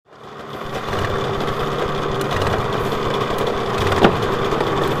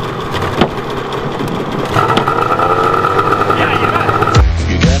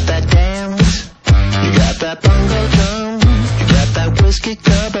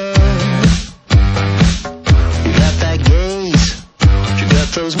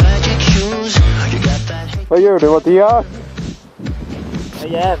Vad gör du, Mattias?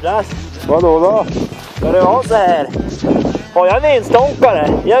 Jag jävlas. Vadå då? Ska det vara så här? Har jag en enstånkare?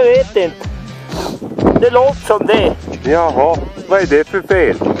 Jag vet inte. Det låter som det. Jaha, vad är det för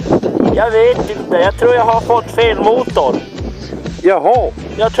fel? Jag vet inte. Jag tror jag har fått fel motor. Jaha.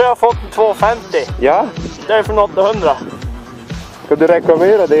 Jag tror jag har fått en 250. Ja? Det är från 800. Ska du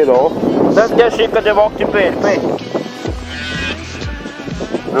reklamera det då? Sen ska jag skicka tillbaka till BP.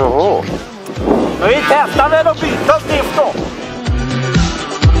 Jaha. Men vi testar väl att byta stift då.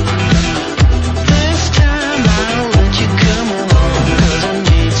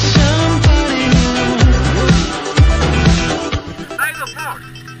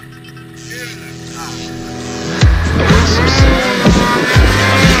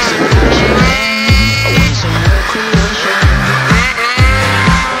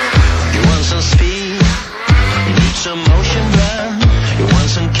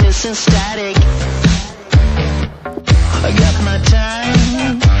 Static. I got my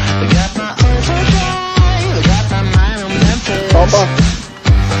time, I got my overdrive, I got my mind on Memphis. Pappa.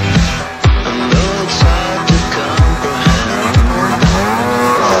 I know it's hard to comprehend.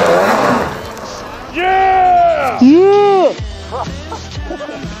 Yeah! Yeah!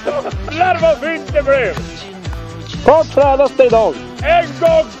 Lär vad fint det blev! Vad tränas det idag? En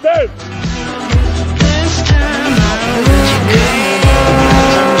gång till! This time I'll let you go.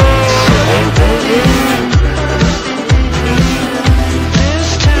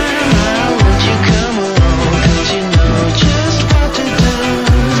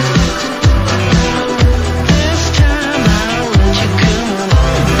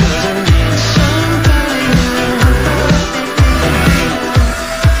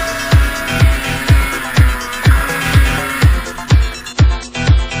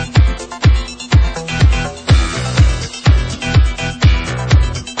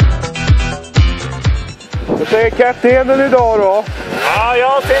 Hur är kaptenen idag då? Ja,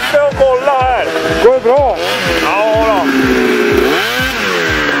 jag sitter och kollar här. Går det bra? Ja då.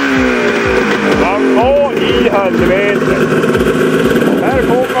 Vad i helvete. Här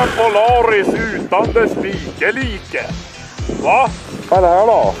kommer Polaris utan dess like. Va? Vad är det här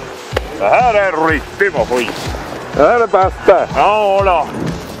då? Det här är en riktig maskin. Det här är det bästa. Ja då.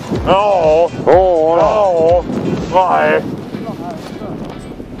 Ja. Ja, Ja. Nej.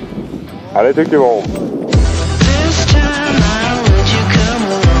 ja, det tycker jag om. This time I'll let you come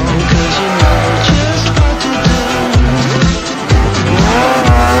along, 'cause you know just what to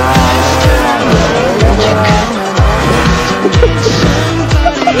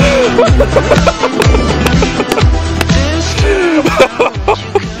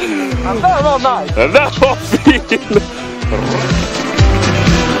Det där var nice. Det där var fint.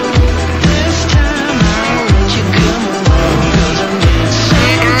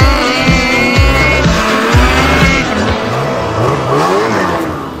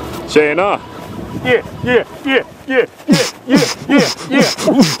 Tjena! Yeah, yeah, yeah, yeah, yeah, yeah, yeah, yeah.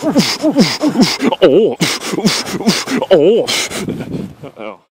 Åh!